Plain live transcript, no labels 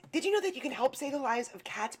Did you know that you can help save the lives of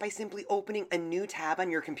cats by simply opening a new tab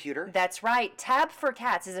on your computer? That's right. Tab for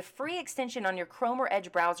Cats is a free extension on your Chrome or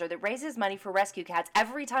Edge browser that raises money for rescue cats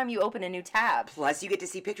every time you open a new tab. Plus, you get to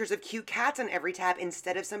see pictures of cute cats on every tab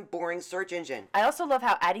instead of some boring search engine. I also love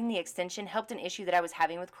how adding the extension helped an issue that I was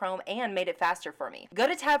having with Chrome and made it faster for me. Go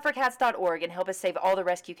to tabforcats.org and help us save all the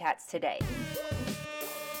rescue cats today.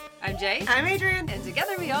 I'm Jay. I'm Adrian. And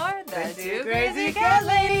together we are the Two Crazy Cat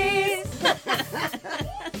Ladies.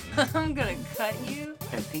 I'm gonna cut you.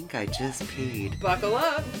 I think I just peed. Buckle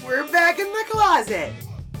up. We're back in the closet.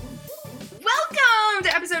 Welcome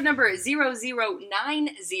to episode number 0090.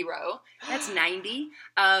 That's 90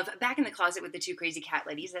 of Back in the Closet with the Two Crazy Cat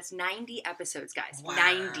Ladies. That's 90 episodes, guys. Wow.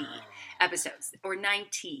 90 episodes. Or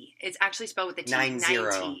 90. It's actually spelled with a T.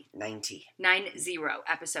 90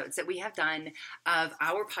 episodes that we have done of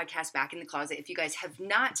our podcast Back in the Closet. If you guys have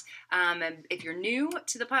not, if you're new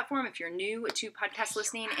to the platform, if you're new to podcast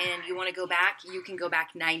listening and you want to go back, you can go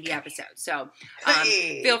back 90 episodes. So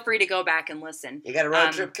feel free to go back and listen. You got a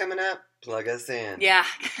road trip coming up? Plug us in. Yeah,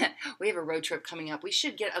 we have a road trip coming up. We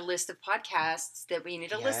should get a list of podcasts that we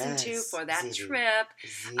need to listen to for that trip.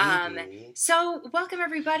 So welcome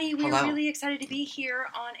everybody. We're really excited to be here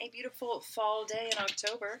on a beautiful fall day in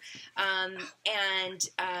October. And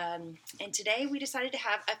today we decided to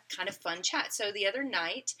have a kind of fun chat. So the other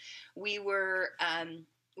night we were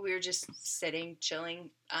just sitting,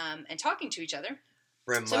 chilling, and talking to each other.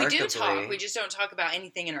 So we do talk. We just don't talk about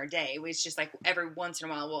anything in our day. It's just like every once in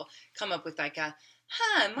a while we'll come up with like a,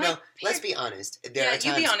 let's be honest. You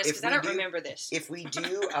be honest because I don't remember this. If we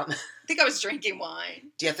do... I think I was drinking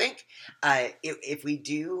wine. Do you think? If we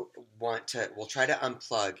do want to, we'll try to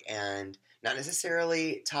unplug and not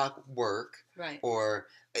necessarily talk work. Right. Or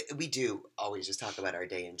we do always just talk about our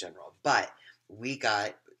day in general. But we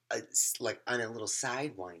got on a little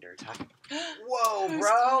sidewinder talking. Whoa,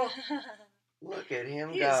 bro. Look at him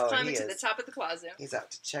go. He is climbing to the top of the closet. He's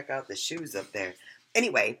out to check out the shoes up there.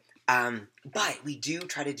 Anyway, but we do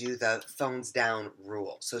try to do the phones down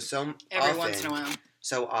rule. Every once in a while.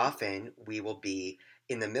 So often we will be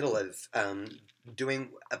in the middle of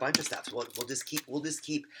doing a bunch of stuff. We'll just keep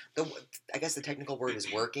I guess the technical word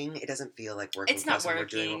is working. It doesn't feel like working. It's not working. We're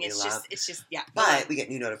doing what It's just yeah. But we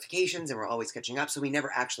get new notifications and we're always catching up, so we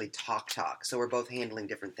never actually talk. So we're both handling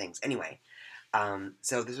different things. Anyway.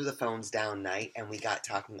 So this was a phones down night, and we got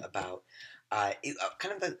talking about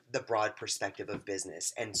kind of the broad perspective of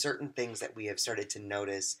business and certain things that we have started to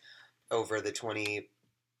notice over the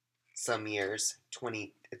 20-some years.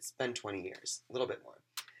 It's been 20 years, a little bit more,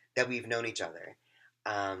 that we've known each other,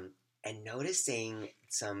 and noticing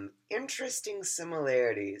some interesting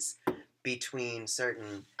similarities between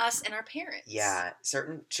certain us and our parents. Yeah,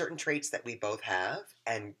 certain traits that we both have,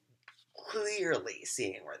 and clearly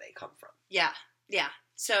seeing where they come from. Yeah.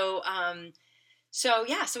 So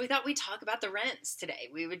we thought we'd talk about the rents today.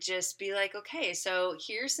 We would just be like, okay, so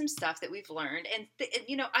here's some stuff that we've learned. And,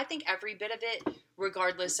 I think every bit of it,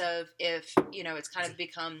 regardless of if, it's kind of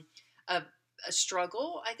become a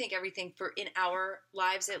struggle, I think everything in our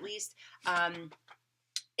lives, at least,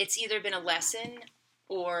 it's either been a lesson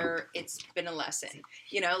or it's been a lesson,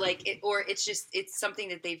 or it's something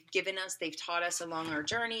that they've given us, they've taught us along our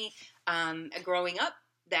journey, growing up,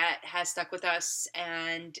 that has stuck with us,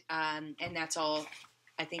 and that's all.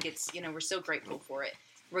 I think it's, we're so grateful for it,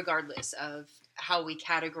 regardless of how we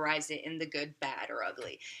categorize it in the good, bad, or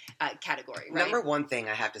ugly category, right? Number one thing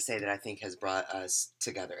I have to say that I think has brought us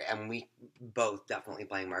together, and we both definitely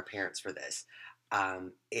blame our parents for this,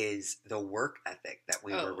 is the work ethic that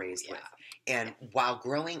we were raised with. And while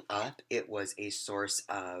growing up, it was a source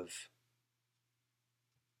of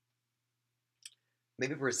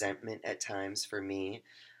maybe resentment at times for me.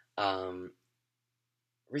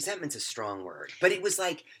 Resentment's a strong word, but it was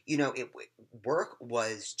like, work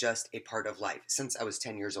was just a part of life. Since I was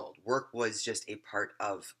 10 years old, work was just a part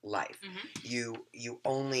of life. Mm-hmm. You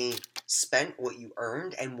only spent what you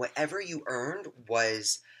earned, and whatever you earned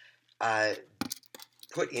was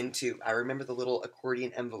put into, I remember the little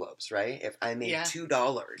accordion envelopes, right? If I made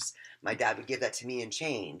 $2, my dad would give that to me in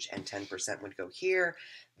change, and 10% would go here.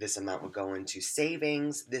 This amount would go into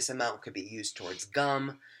savings. This amount could be used towards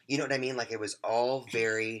gum. You know what I mean? Like, it was all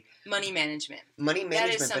very money management. But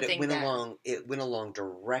it went along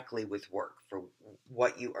directly with work for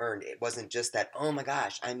what you earned. It wasn't just that, oh my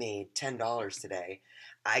gosh, I made $10 today,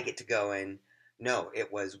 I get to go and no,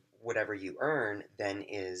 it was whatever you earn then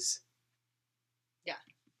is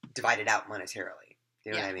divided out monetarily.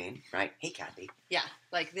 You know what I mean? Right? Hey, Kathy. Yeah.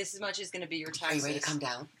 Like, this much is going to be your taxes. Are you ready to come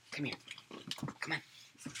down? Come here. Come on.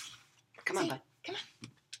 Come on, bud. Come on.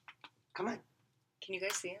 Come on. Can you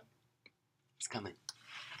guys see him? He's coming.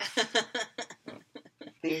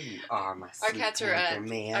 There you are, my Our sweet cats panther are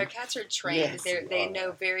man. our cats are trained. Yes, They you know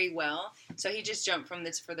are. very well. So he just jumped from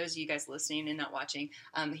this. For those of you guys listening and not watching,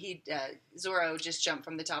 Zorro just jumped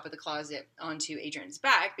from the top of the closet onto Adrian's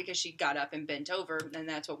back because she got up and bent over, and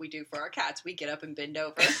that's what we do for our cats. We get up and bend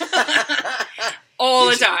over all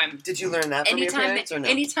the time. Did you learn that from your parents or no?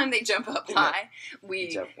 Anytime they jump up high,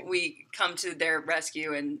 Joking. we come to their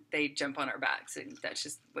rescue and they jump on our backs, and that's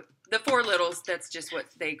just what the four littles. That's just what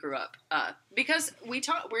they grew up because we've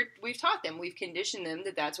taught them, we've conditioned them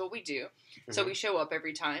that that's what we do. Mm-hmm. So we show up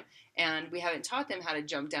every time, and we haven't taught them how to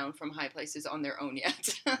jump down from high places on their own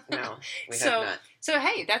yet. No, we have not. So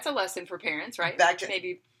hey, that's a lesson for parents, right?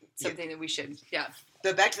 Maybe something that we should,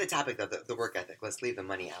 But back to the topic of the work ethic. Let's leave the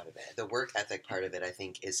money out of it. The work ethic part of it, I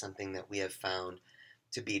think, is something that we have found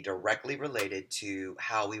to be directly related to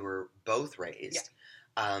how we were both raised.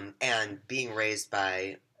 Yeah. And being raised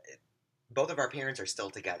by both of our parents are still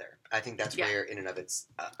together. I think that's rare in and of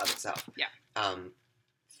itself. Yeah.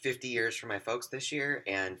 50 years for my folks this year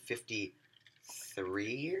and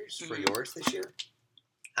 53 years for yours this year,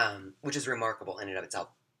 which is remarkable in and of itself.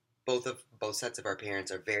 Both sets of our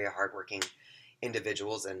parents are very hardworking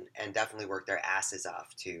individuals and definitely work their asses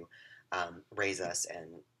off to raise us and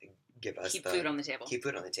give us keep food on the table. Keep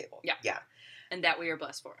food on the table. Yeah. Yeah. And that we are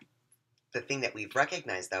blessed for. The thing that we've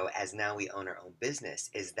recognized, though, as now we own our own business,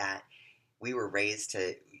 is that we were raised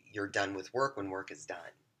to you're done with work when work is done.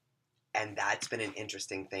 And that's been an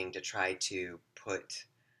interesting thing to try to put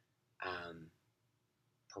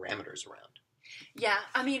parameters around. Yeah,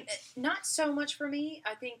 I mean, not so much for me.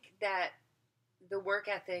 I think that the work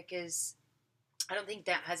ethic is, I don't think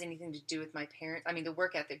that has anything to do with my parents. I mean, the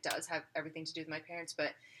work ethic does have everything to do with my parents,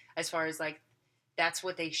 but as far as like, that's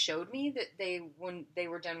what they showed me, that when they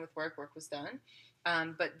were done with work, work was done.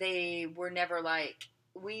 But they were never like,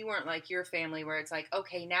 we weren't like your family where it's like,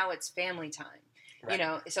 okay, now it's family time. Right. You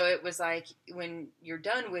know, so it was like when you're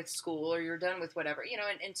done with school or you're done with whatever, you know,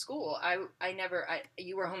 in school,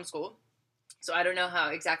 you were homeschooled. So I don't know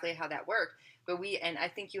exactly how that worked, but and I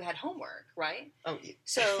think you had homework, right? Oh,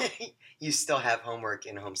 so you still have homework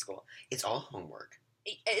in homeschool. It's all homework.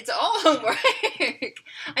 It's all homework.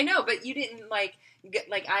 I know, but you didn't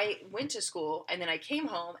I went to school and then I came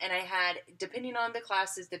home and I had, depending on the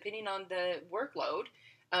classes, depending on the workload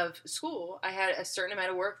of school, I had a certain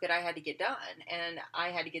amount of work that I had to get done, and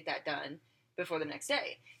I had to get that done before the next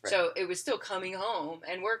day. Right. So it was still coming home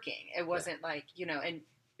and working. It wasn't like, you know,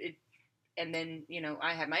 and then, you know,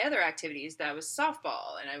 I had my other activities that was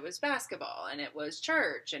softball and it was basketball and it was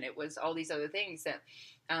church and it was all these other things that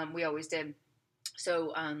we always did.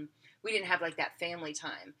 So we didn't have like that family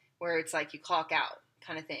time where it's like you clock out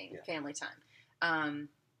kind of thing, family time.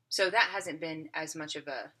 So that hasn't been as much of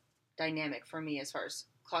a dynamic for me as far as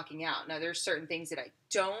clocking out. Now there's certain things that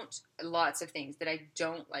lots of things that I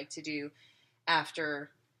don't like to do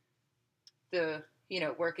after the, you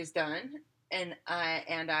know, work is done. And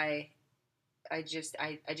I just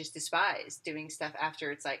despise doing stuff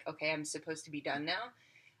after it's like, okay, I'm supposed to be done now.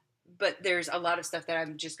 But there's a lot of stuff that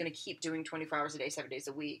I'm just going to keep doing 24 hours a day, 7 days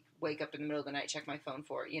a week, wake up in the middle of the night, check my phone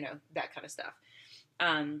for, you know, that kind of stuff.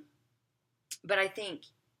 But I think,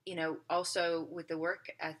 you know, also with the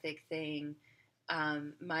work ethic thing,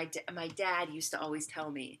 my dad used to always tell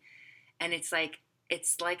me, and it's like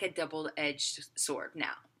a double-edged sword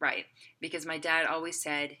now, right? Because my dad always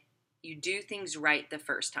said, you do things right the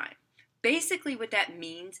first time. Basically what that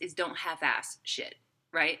means is don't half-ass shit,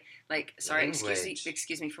 right? Like, sorry,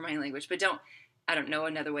 excuse me for my language, but I don't know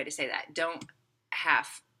another way to say that. Don't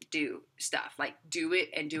half do stuff. Like, do it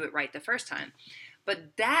and do it right the first time.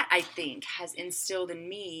 But that, I think, has instilled in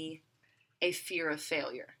me a fear of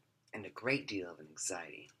failure. And a great deal of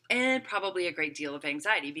anxiety. And probably a great deal of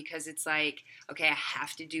anxiety because it's like, okay, I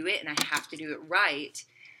have to do it and I have to do it right.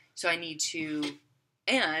 So I need to,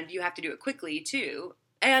 and you have to do it quickly too,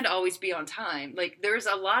 and always be on time. Like, there's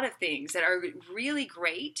a lot of things that are really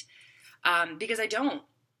great because I don't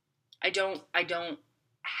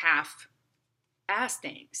half-ass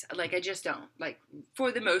things. Like, I just don't. Like,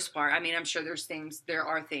 for the most part, I mean, I'm sure there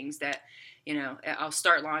are things that, you know, I'll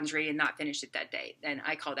start laundry and not finish it that day. And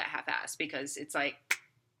I call that half-ass because it's like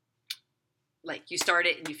you start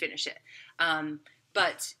it and you finish it.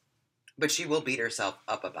 But she will beat herself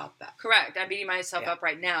up about that. Correct. I'm beating myself up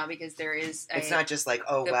right now because there is it's not just like,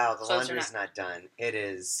 oh, wow, the laundry's not done. It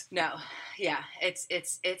is. No. Yeah. It's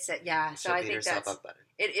yeah. So I think up about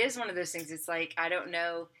it is one of those things. It's like, I don't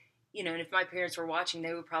know, you know, and if my parents were watching,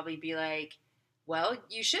 they would probably be like, well,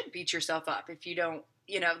 you should beat yourself up if you don't,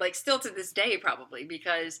 you know, like still to this day probably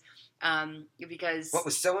because what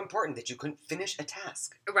was so important that you couldn't finish a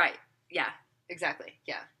task. Right. Yeah. exactly.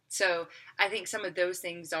 Yeah. So I think some of those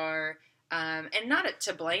things are, and not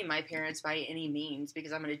to blame my parents by any means,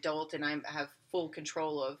 because I'm an adult and I have full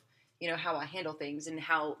control of, how I handle things and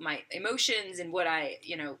how my emotions and what I,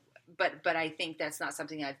 but I think that's not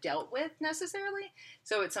something I've dealt with necessarily.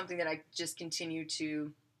 So it's something that I just continue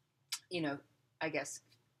to, I guess,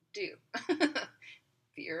 do.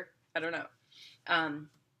 Fear. I don't know.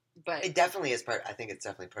 But It definitely is part. I think it's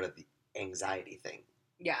definitely part of the anxiety thing.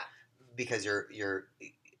 Yeah. Because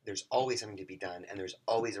there's always something to be done, and there's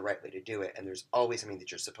always a right way to do it, and there's always something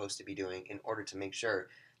that you're supposed to be doing in order to make sure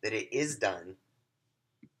that it is done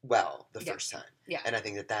well the first time. Yeah. And I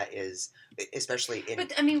think that is, especially in...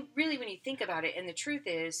 But, I mean, really, when you think about it, and the truth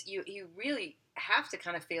is, you really have to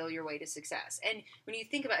kind of fail your way to success. And when you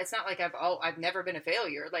think about it, it's not like I've never been a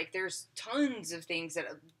failure. Like, there's tons of things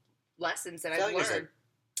lessons that I've learned.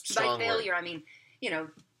 By failure, I mean,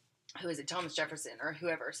 who is it? Thomas Jefferson or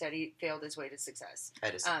whoever said he failed his way to success.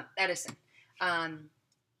 Edison.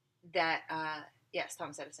 Yes,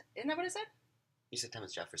 Thomas Edison. Isn't that what it said? You said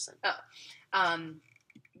Thomas Jefferson. Oh.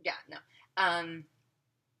 Yeah, no.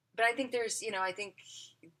 But I think there's, I think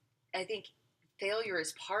failure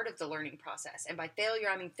is part of the learning process. And by failure,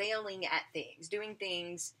 I mean failing at things, doing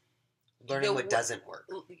things. Learning what doesn't work.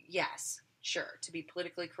 Yes, sure. To be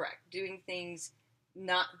politically correct. Doing things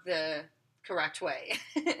not the correct way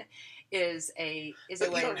is a way. You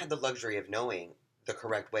don't have the luxury of knowing the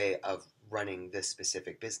correct way of running this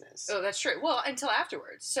specific business. Oh, that's true. Well, until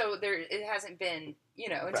afterwards. So it hasn't been,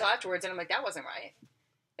 until afterwards, and I'm like, that wasn't right.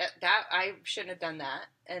 That I shouldn't have done that,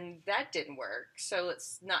 and that didn't work. So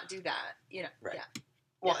let's not do that. Right. Yeah.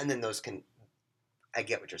 Well, and then those I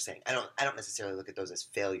get what you're saying. I don't necessarily look at those as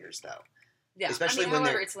failures, though. Yeah. Especially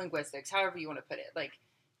however, it's linguistics. However you want to put it. Like,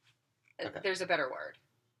 okay. There's a better word,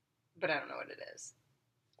 but I don't know what it is.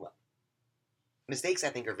 Well, mistakes, I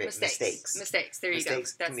think, are mistakes. Mistakes. There you go.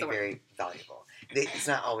 That's can be very valuable. It's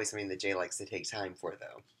not always something that Jay likes to take time for,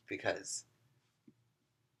 though, because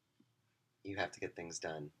you have to get things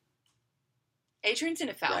done. Adrian's in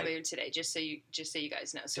a foul mood today, just so you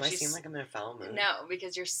guys know. So do I seem like I'm in a foul mood? No,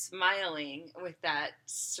 because you're smiling with that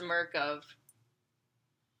smirk of,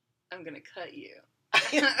 I'm gonna cut you.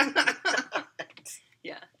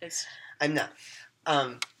 Yeah, I'm not.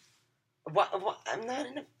 What? I'm not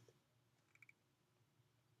in a.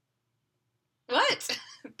 What?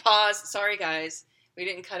 Pause. Sorry, guys. We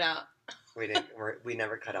didn't cut out. We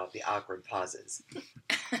never cut out the awkward pauses.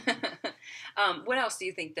 What else do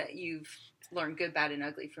you think that you've learned, good, bad, and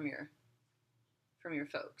ugly, from your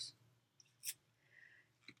folks?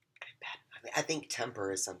 Good, bad. I think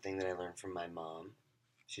temper is something that I learned from my mom.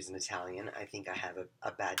 She's an Italian. I think I have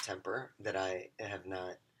a bad temper that I have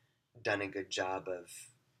not done a good job of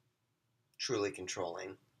truly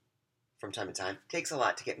controlling from time to time. It takes a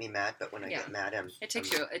lot to get me mad, but when I get mad,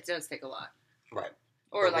 it does take a lot. Right.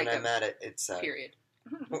 Or but when I'm mad, it's period.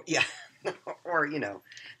 Yeah. Or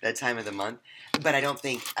that time of the month. But I don't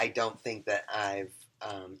think that I've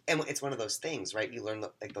and it's one of those things, right? You learn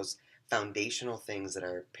like those foundational things that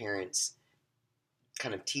our parents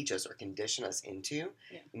kind of teach us or condition us into.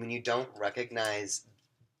 Yeah. When you don't recognize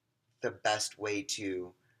the best way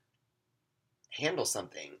to handle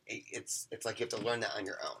something, it's like you have to learn that on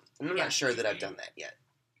your own. And I'm not sure that I've done that yet.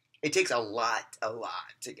 It takes a lot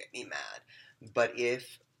to get me mad. But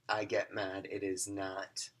if I get mad, it's not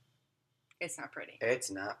pretty.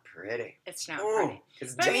 It's not pretty. It's pretty.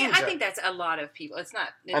 It's but danger. I think that's a lot of people.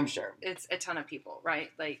 I'm sure. It's a ton of people, right?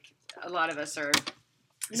 Like, a lot of us are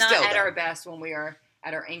not at our best when we are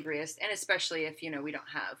at our angriest, and especially if, we don't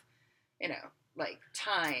have, like,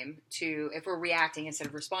 time to, if we're reacting instead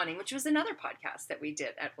of responding, which was another podcast that we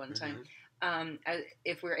did at one time.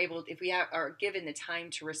 If we are given the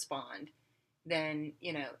time to respond, then,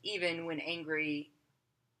 even when angry,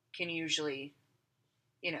 can usually,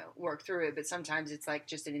 work through it. But sometimes it's like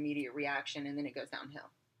just an immediate reaction, and then it goes downhill.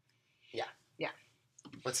 Yeah. Yeah.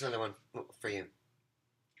 What's another one for you?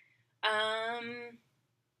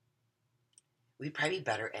 We'd probably be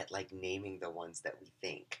better at, like, naming the ones that we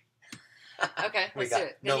think. Okay, let's do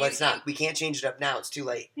it. No, let's not. We can't change it up now. It's too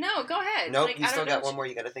late. No, go ahead. Nope, you still got one more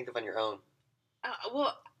you got to think of on your own.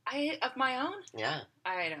 Of my own? Yeah.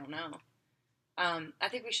 I don't know. I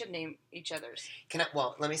think we should name each other's.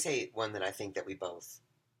 Well, let me say one that I think that we both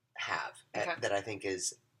have, that I think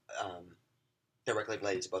is directly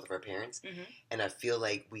related to both of our parents. Mm-hmm. And I feel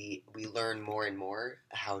like we learn more and more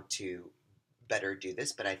how to better do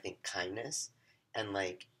this, but I think kindness and,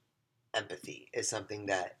 like, empathy is something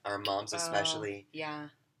that our moms especially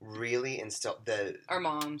really instill. Our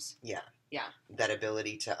moms. Yeah. That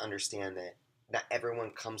ability to understand that not everyone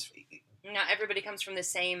comes, not everybody comes from the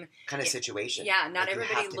same kind of situation. Yeah, not Like,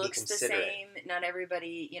 everybody looks the same. Not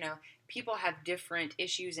everybody, people have different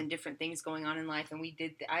issues and different things going on in life. And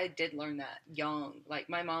I did learn that young. Like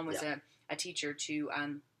my mom was a teacher to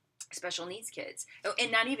special needs kids. Oh,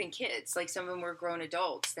 and not even kids. Like some of them were grown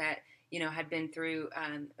adults that, had been through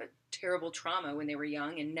a terrible trauma when they were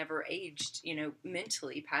young and never aged,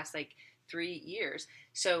 mentally past like 3 years.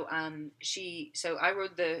 So so I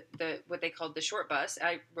rode the what they called the short bus.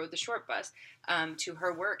 I rode the short bus to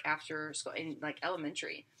her work after school in like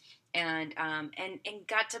elementary, and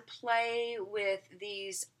got to play with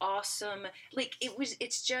these awesome, like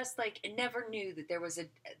it's just like I never knew that there was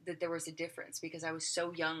a difference because I was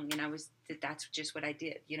so young and that's just what I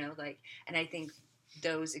did, like, and I think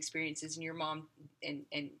those experiences and your mom and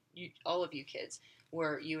you, all of you kids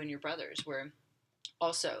you and your brothers were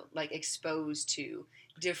also like exposed to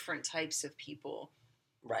different types of people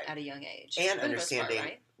right at a young age and understanding part,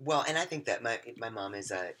 right? Well, and I think that my mom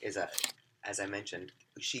is a as I mentioned,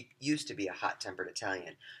 she used to be a hot-tempered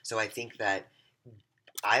Italian, so I think that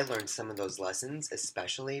I learned some of those lessons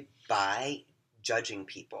especially by judging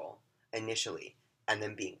people initially and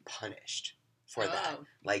then being punished for that.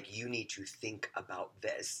 Like, you need to think about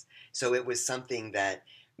this. So it was something that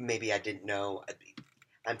maybe I didn't know.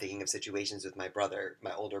 I'm thinking of situations with my brother,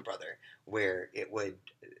 my older brother, where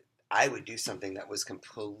I would do something that was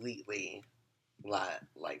completely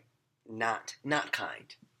like not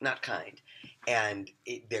kind, and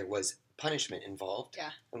there was punishment involved.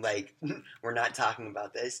 Yeah. Like, we're not talking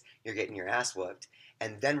about this. You're getting your ass whooped,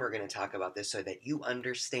 and then we're going to talk about this so that you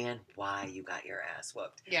understand why you got your ass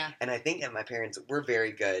whooped. Yeah. And I think that my parents were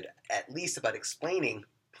very good, at least about explaining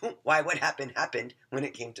why what happened when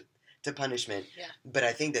it came to punishment. Yeah. But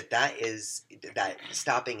I think that is that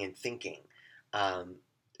stopping and thinking,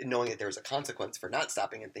 knowing that there was a consequence for not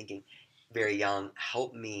stopping and thinking very young,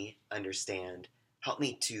 helped me understand, helped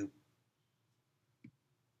me to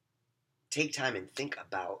take time and think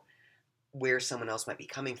about where someone else might be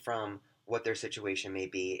coming from, what their situation may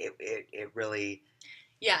be. It really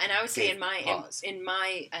and I would say in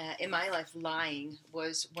my life, lying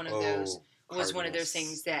was one of those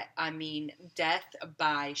things that, I mean, death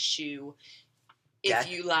by shoe.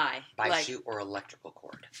 If you lie by shoe or electrical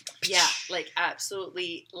cord. Yeah, like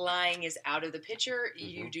absolutely, lying is out of the picture. Mm-hmm.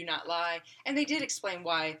 You do not lie, and they did explain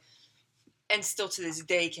why, and still to this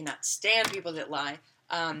day cannot stand people that lie.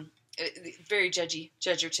 Very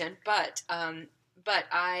judgerton, but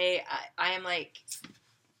I am like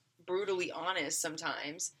brutally honest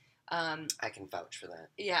sometimes. I can vouch for that.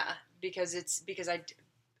 Yeah, because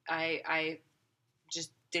I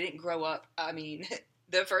just didn't grow up. I mean,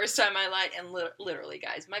 the first time I lied, and literally,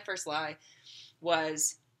 guys, my first lie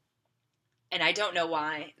was, and I don't know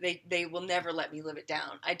why, they will never let me live it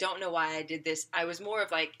down. I don't know why I did this. I was more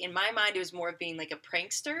of like, in my mind, it was more of being like a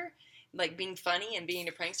prankster, like being funny and being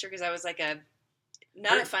a prankster, because I was like a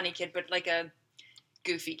funny kid, but like a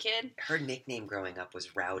goofy kid. Her nickname growing up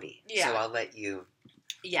was Rowdy. Yeah. So I'll let you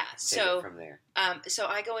take it from there. So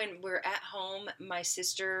I go in, we're at home. My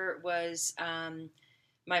sister was,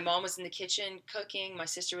 my mom was in the kitchen cooking. My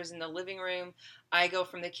sister was in the living room. I go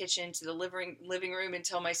from the kitchen to the living room and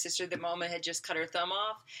tell my sister that Mama had just cut her thumb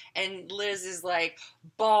off. And Liz is like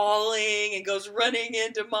bawling and goes running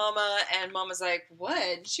into Mama. And Mama's like,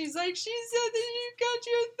 what? And she's like, she said that you cut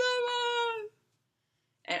your thumb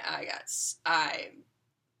off. And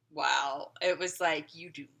wow. It was like,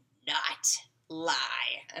 you do not lie.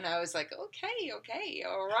 And I was like, okay,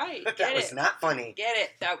 all right. That was not funny. Get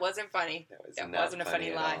it. That wasn't funny. That wasn't a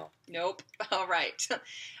funny lie. All. Nope. All right. So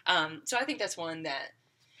I think that's one that...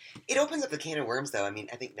 It opens up a can of worms, though. I mean,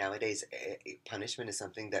 I think nowadays punishment is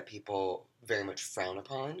something that people very much frown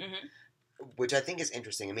upon, mm-hmm. which I think is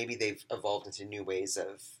interesting. And maybe they've evolved into new ways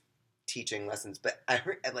of teaching lessons. But I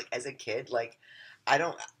heard, like, as a kid, like,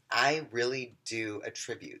 I really do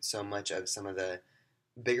attribute so much of some of the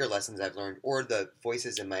bigger lessons I've learned, or the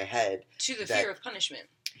voices in my head, to the fear of punishment.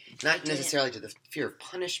 Not necessarily to the fear of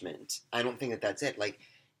punishment. I don't think that that's it. Like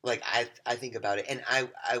I think about it, and I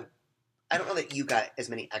don't know that you got as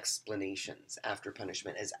many explanations after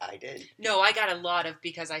punishment as I did. No, I got a lot of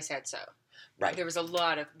because I said so. Right. There was a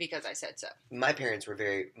lot of because I said so. My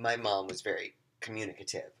mom was very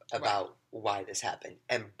communicative about why this happened,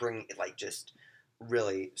 and just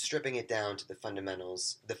really stripping it down to the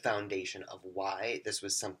fundamentals, the foundation of why this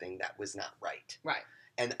was something that was not right. Right.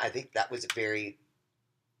 And I think that was very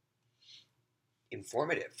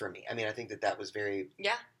informative for me. I mean, I think that was very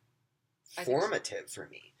formative for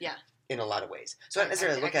me. Yeah. In a lot of ways. So I don't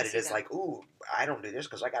necessarily look at it as like, ooh, I don't do this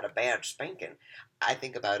because I got a bad spanking. I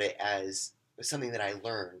think about it as something that I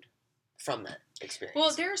learned from that experience?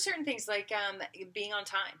 Well, there are certain things like being on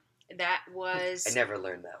time. That was... I never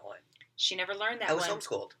learned that one. She never learned that I was one.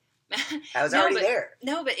 homeschooled. I was already there.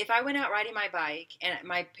 No, but if I went out riding my bike, and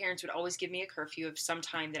my parents would always give me a curfew of some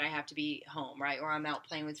time that I have to be home, right? Or I'm out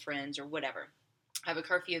playing with friends or whatever. I have a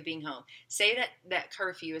curfew of being home. Say that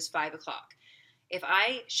curfew is 5 o'clock. If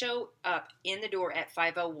I show up in the door at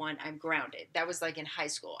 5:01, I'm grounded. That was like in high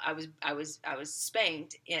school. I was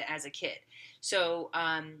spanked as a kid. So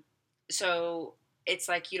it's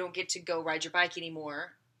like you don't get to go ride your bike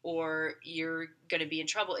anymore, or you're going to be in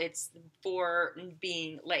trouble. It's for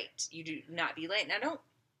being late. You do not be late. And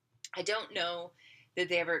I don't know that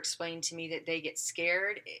they ever explained to me that they get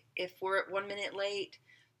scared if we're at 1 minute late.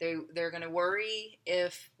 They're going to worry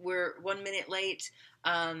if we're 1 minute late,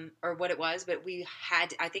 or what it was. But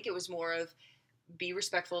I think it was more of be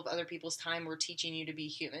respectful of other people's time. We're teaching you to be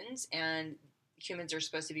humans, and humans are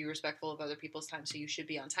supposed to be respectful of other people's time, so you should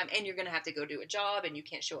be on time. And you're going to have to go do a job, and you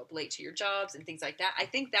can't show up late to your jobs and things like that. I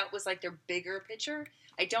think that was like their bigger picture.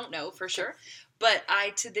 I don't know for sure. But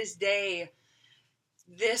to this day,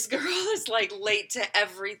 this girl is like late to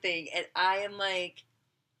everything. And I'm like,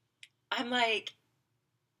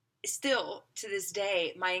 still to this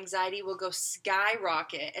day, my anxiety will go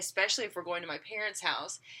skyrocket, especially if we're going to my parents'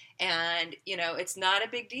 house. And, it's not a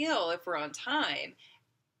big deal if we're on time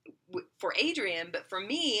for Adrian, but for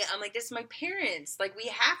me, I'm like, this is my parents. Like, we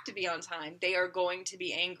have to be on time. They are going to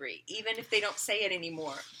be angry, even if they don't say it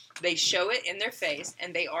anymore. They show it in their face,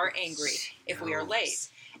 and they are angry if we are late.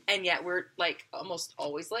 And yet we're like almost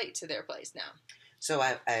always late to their place now. So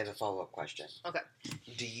I have a follow-up question. Okay.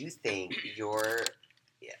 Do you think your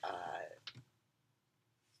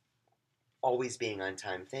always being on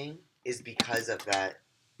time thing is because of that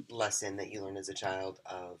lesson that you learned as a child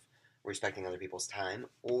of respecting other people's time,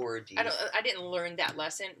 or do you... I didn't learn that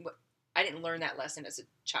lesson. I didn't learn that lesson as a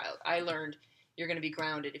child. I learned you're going to be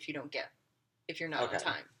grounded if you're not on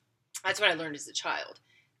time. That's what I learned as a child.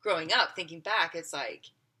 Growing up, thinking back, it's like,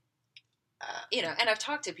 and I've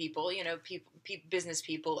talked to people, business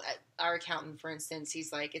people. Our accountant, for instance,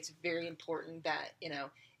 he's like, it's very important that,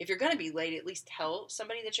 if you're going to be late, at least tell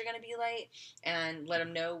somebody that you're going to be late and let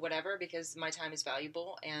them know whatever, because my time is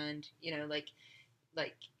valuable. And,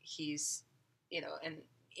 like he's,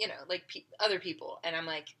 other people. And I'm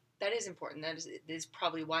like, that is important. That is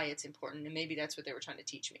probably why it's important. And maybe that's what they were trying to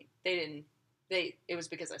teach me. It was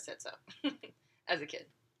because I said so as a kid.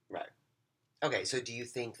 Right. Okay. So do you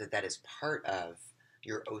think that is part of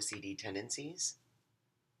your OCD tendencies?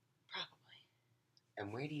 Probably.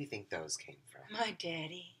 And where do you think those came from? My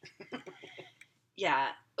daddy. Yeah.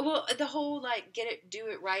 Well, the whole, do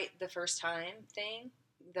it right the first time thing.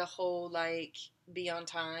 The whole, be on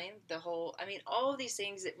time. The whole, all of these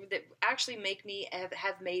things that actually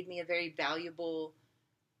have made me a very valuable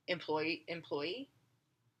employee.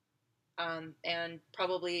 And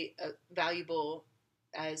probably valuable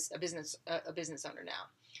as a business owner now.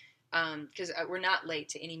 Because we're not late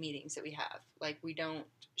to any meetings that we have. Like, we don't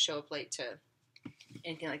show up late to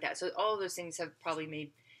anything like that. So all of those things have probably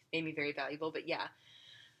made me very valuable. But yeah,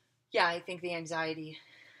 I think the anxiety,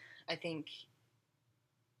 I think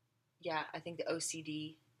the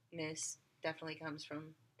OCD-ness definitely comes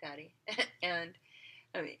from Daddy. And,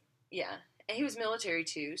 yeah. And he was military,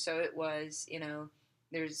 too, so it was,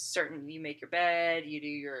 there's certain, you make your bed, you do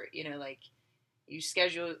your, you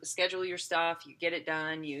schedule your stuff, you get it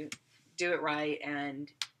done, you do it right, and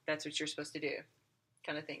that's what you're supposed to do,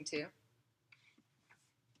 kind of thing, too.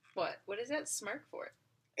 What is that smirk for?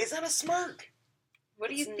 It's not a smirk. What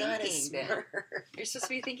are you thinking, then? You're supposed to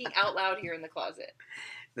be thinking out loud here in the closet.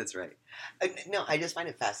 That's right. No, I just find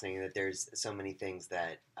it fascinating that there's so many things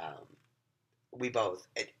that we both,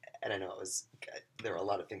 and I know there were a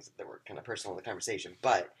lot of things that were kind of personal in the conversation,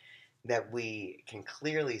 but that we can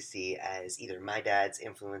clearly see as either my dad's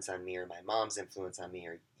influence on me or my mom's influence on me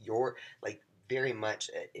or your, very much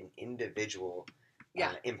an individual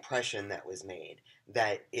impression that was made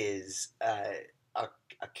that is that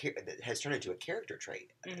has turned into a character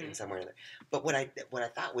trait in some way or other. But what I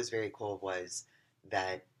thought was very cool was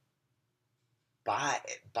that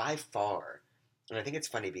by far, and I think it's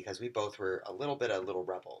funny because we both were a little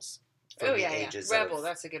rebels. Oh yeah. Rebel,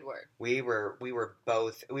 that's a good word. We were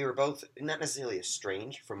both not necessarily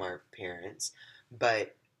estranged from our parents,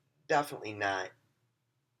 but definitely not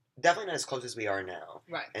as close as we are now.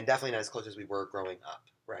 Right. And definitely not as close as we were growing up,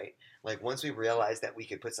 right? Like, once we realized that we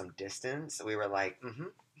could put some distance, we were like,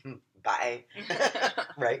 bye.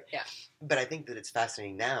 Right? Yeah. But I think that it's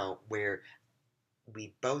fascinating now where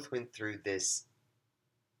we both went through this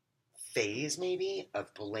phase maybe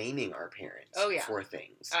of blaming our parents Oh, yeah. for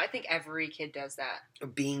things, I think every kid does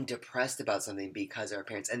that. being depressed about something because of our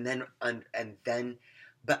parents, and then,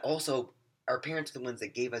 but also our parents are the ones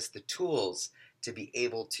that gave us the tools to be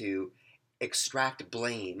able to extract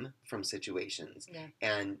blame from situations Yeah.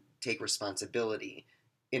 and take responsibility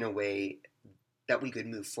in a way that we could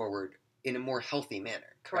move forward in a more healthy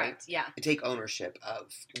manner. Correct. Right? Yeah. And take ownership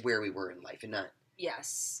of where we were in life and not.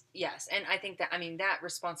 Yes. Yes. And I think that, I mean, that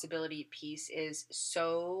responsibility piece is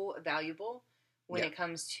so valuable when Yeah. it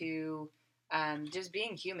comes to just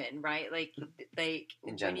being human, right? Like In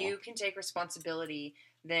when general. you can take responsibility,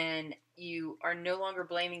 then you are no longer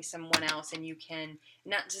blaming someone else, and you can,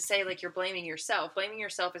 not to say like you're blaming yourself. Blaming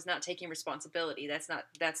yourself is not taking responsibility. That's not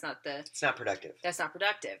the It's not productive. that's not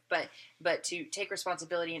productive. But to take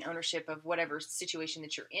responsibility and ownership of whatever situation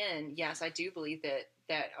that you're in, yes, I do believe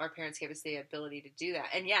that our parents gave us the ability to do that.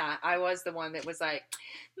 And yeah, I was the one that was like,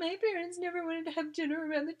 my parents never wanted to have dinner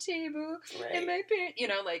around the table, Right. and my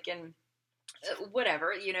parents, like, and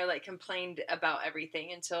whatever, like complained about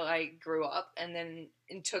everything until I grew up and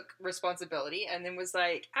took responsibility, and then was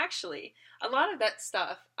like, actually, a lot of that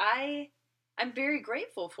stuff I'm very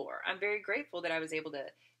grateful for. I'm very grateful that I was able to,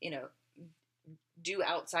 do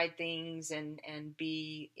outside things and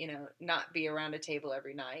be, not be around a table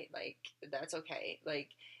every night. Like, that's okay. Like,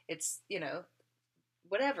 it's,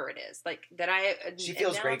 whatever it is, like that She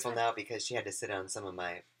feels grateful now because she had to sit on some of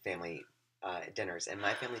my family dinners, and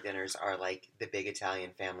my family dinners are like the big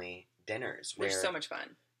Italian family dinners They're where so much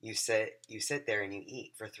fun. you sit there and you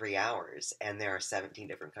eat for 3 hours, and there are 17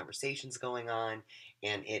 different conversations going on,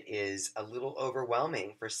 and it is a little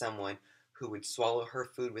overwhelming for someone who would swallow her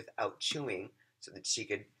food without chewing so that she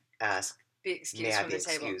could ask, Be excused may I from be the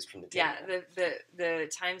table. excused from the table? Yeah, the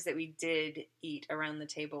times that we did eat around the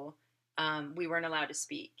table, we weren't allowed to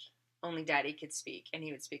speak. Only Daddy could speak, and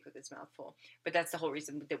he would speak with his mouth full. But that's the whole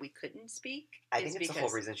reason that we couldn't speak. I think it's the whole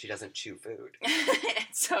reason she doesn't chew food.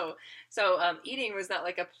 So eating was not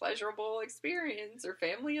like a pleasurable experience or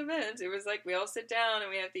family event. It was like we all sit down and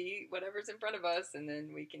we have to eat whatever's in front of us, and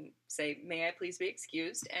then we can say, "May I please be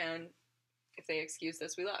excused?" And if they excused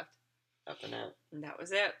us, we left. Up and out. And that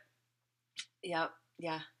was it. Yep.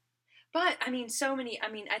 Yeah. But I mean,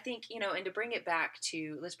 I think, and to bring it back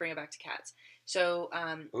to, let's bring it back to cats. So,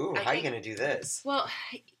 Ooh, how are you going to do this? Well,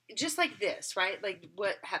 just like this, right? Like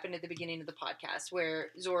what happened at the beginning of the podcast, where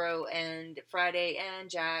Zorro and Friday and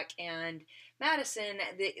Jack and Madison,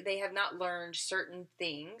 they have not learned certain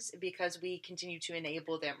things because we continue to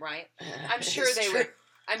enable them, right? I'm sure they would.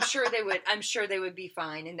 I'm sure they would be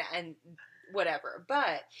fine and whatever.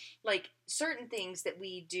 But like certain things that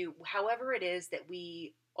we do, however it is that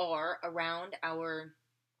we are around our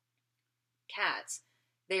cats,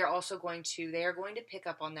 they are going to pick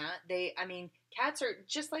up on that. Cats are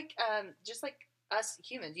just like us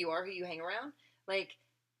humans. You are who you hang around. Like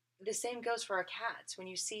the same goes for our cats. When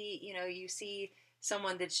you see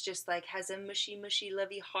someone that's just like has a mushy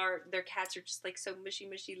lovey heart, their cats are just like so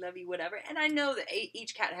mushy lovey whatever. And I know that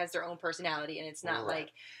each cat has their own personality, and it's not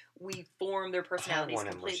like we form their personalities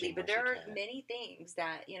completely, but there are many things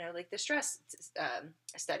that, like the stress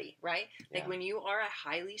study, right? Like when you are a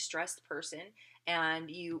highly stressed person and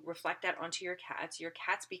you reflect that onto your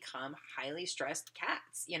cats become highly stressed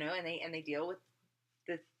cats, and they deal with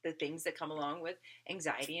the things that come along with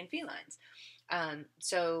anxiety and felines.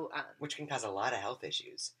 Which can cause a lot of health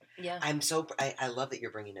issues. Yeah. I love that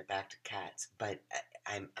you're bringing it back to cats, but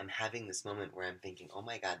I'm having this moment where I'm thinking, oh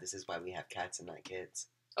my God, this is why we have cats and not kids.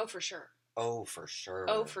 Oh, for sure. Oh, for sure.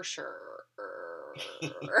 Oh, for sure.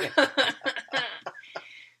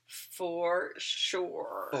 For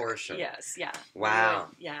sure. For sure. Yes, yeah. Wow.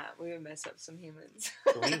 We would mess up some humans.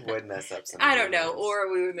 We would mess up some I don't know. Or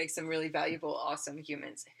we would make some really valuable, awesome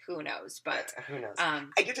humans. Who knows? But who knows? I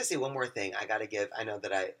get to say one more thing I gotta give. I know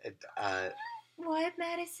that what,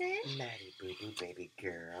 Madison? Maddie, baby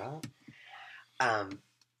girl. I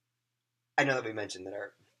know that we mentioned that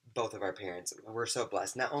both of our parents, we're so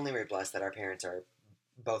blessed. Not only are we blessed that our parents are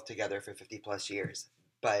both together for 50 plus years,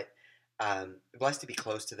 but blessed to be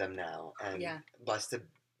close to them now, and blessed to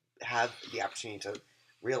have the opportunity to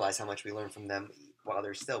realize how much we learn from them while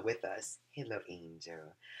they're still with us. Hello,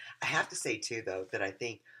 angel. I have to say, too, though, that I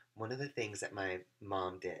think one of the things that my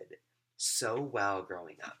mom did so well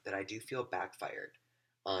growing up that I do feel backfired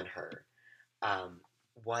on her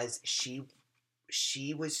was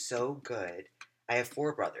she was so good. I have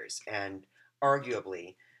 4 brothers, and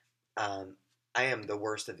arguably I am the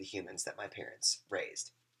worst of the humans that my parents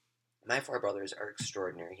raised. My 4 brothers are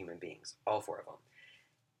extraordinary human beings, all 4 of them.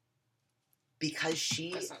 because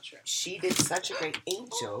That's not true. she did such a great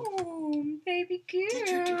Angel. Oh, baby girl. Did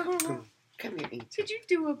you do a boom? Come here, Angel. Did you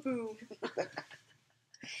do a boom?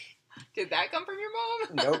 Did that come from your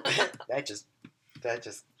mom? Nope. that just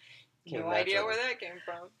came No idea naturally. where that came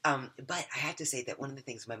from. But I have to say that one of the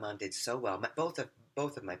things my mom did so well, both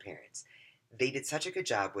of my parents, they did such a good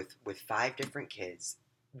job with 5 different kids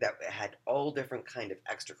that had all different kind of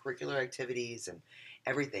extracurricular activities and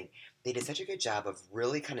everything. They did such a good job of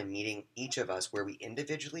really kind of meeting each of us where we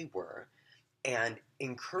individually were and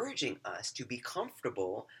encouraging us to be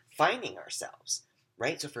comfortable finding ourselves,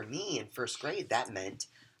 right? So for me in first grade, that meant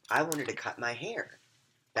I wanted to cut my hair.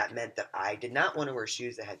 That meant that I did not want to wear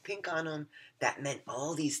shoes that had pink on them. That meant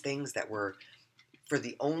all these things that were, for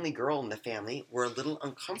the only girl in the family, were a little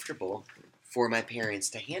uncomfortable for my parents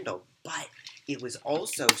to handle. But it was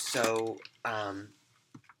also so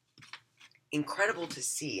incredible to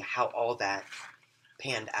see how all that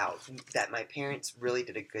panned out. That my parents really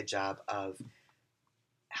did a good job of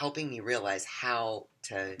helping me realize how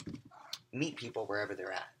to meet people wherever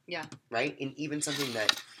they're at. Yeah. Right? And even something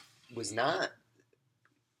that was not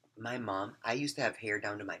my mom. I used to have hair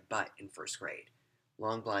down to my butt in first grade.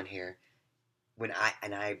 Long blonde hair.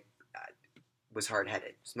 I was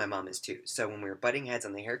hard-headed. So my mom is too. So when we were butting heads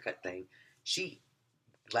on the haircut thing, she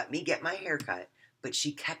let me get my haircut, but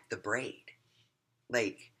she kept the braid.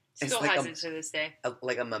 Like, Still it's like has it to this day.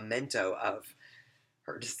 like a memento of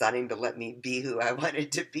her deciding to let me be who I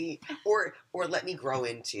wanted to be, or let me grow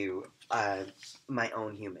into my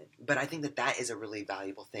own human. But I think that is a really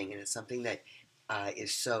valuable thing, and it's something that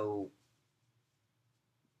is so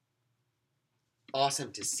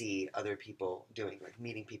awesome to see other people doing, like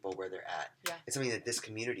meeting people where they're at. Yeah. It's something that this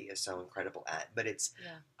community is so incredible at. But it's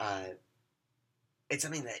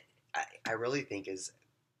something that I really think is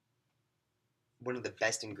one of the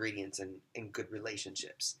best ingredients in good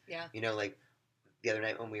relationships. Yeah. You know, like the other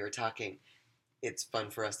night when we were talking, it's fun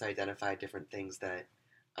for us to identify different things that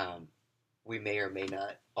we may or may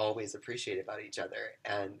not always appreciate about each other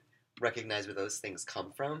and recognize where those things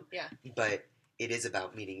come from. Yeah. But it is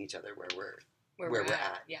about meeting each other where we're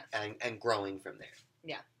at. Yeah. And growing from there.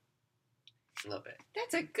 Yeah. Love it.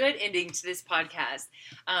 That's a good ending to this podcast.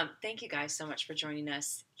 Thank you guys so much for joining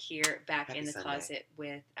us here back Happy in the Sunday. closet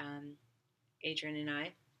with Adrian and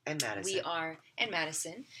I. And Madison. We are, and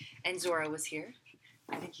Madison, and Zora was here.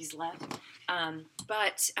 I think he's left.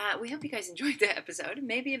 But we hope you guys enjoyed the episode.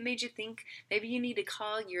 Maybe it made you think. Maybe you need to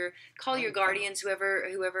call your guardians,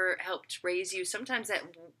 whoever helped raise you. Sometimes that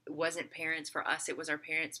wasn't parents for us; it was our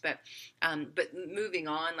parents. But moving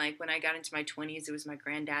on, like when I got into my 20s, it was my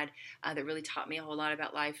granddad that really taught me a whole lot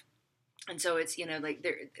about life. And so it's, like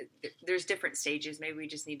there's different stages. Maybe we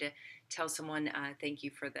just need to tell someone thank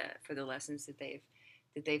you for the lessons that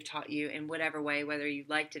they've taught you in whatever way, whether you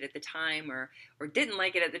liked it at the time or didn't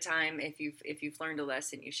like it at the time. If you've learned a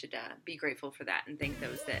lesson, you should be grateful for that and thank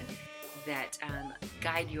those that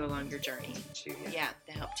guide you along your journey. Yeah,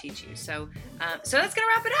 that help teach you. So that's gonna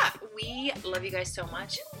wrap it up. We love you guys so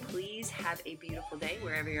much. Please have a beautiful day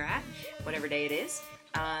wherever you're at, whatever day it is.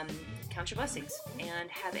 Count your blessings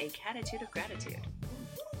and have a catitude of gratitude.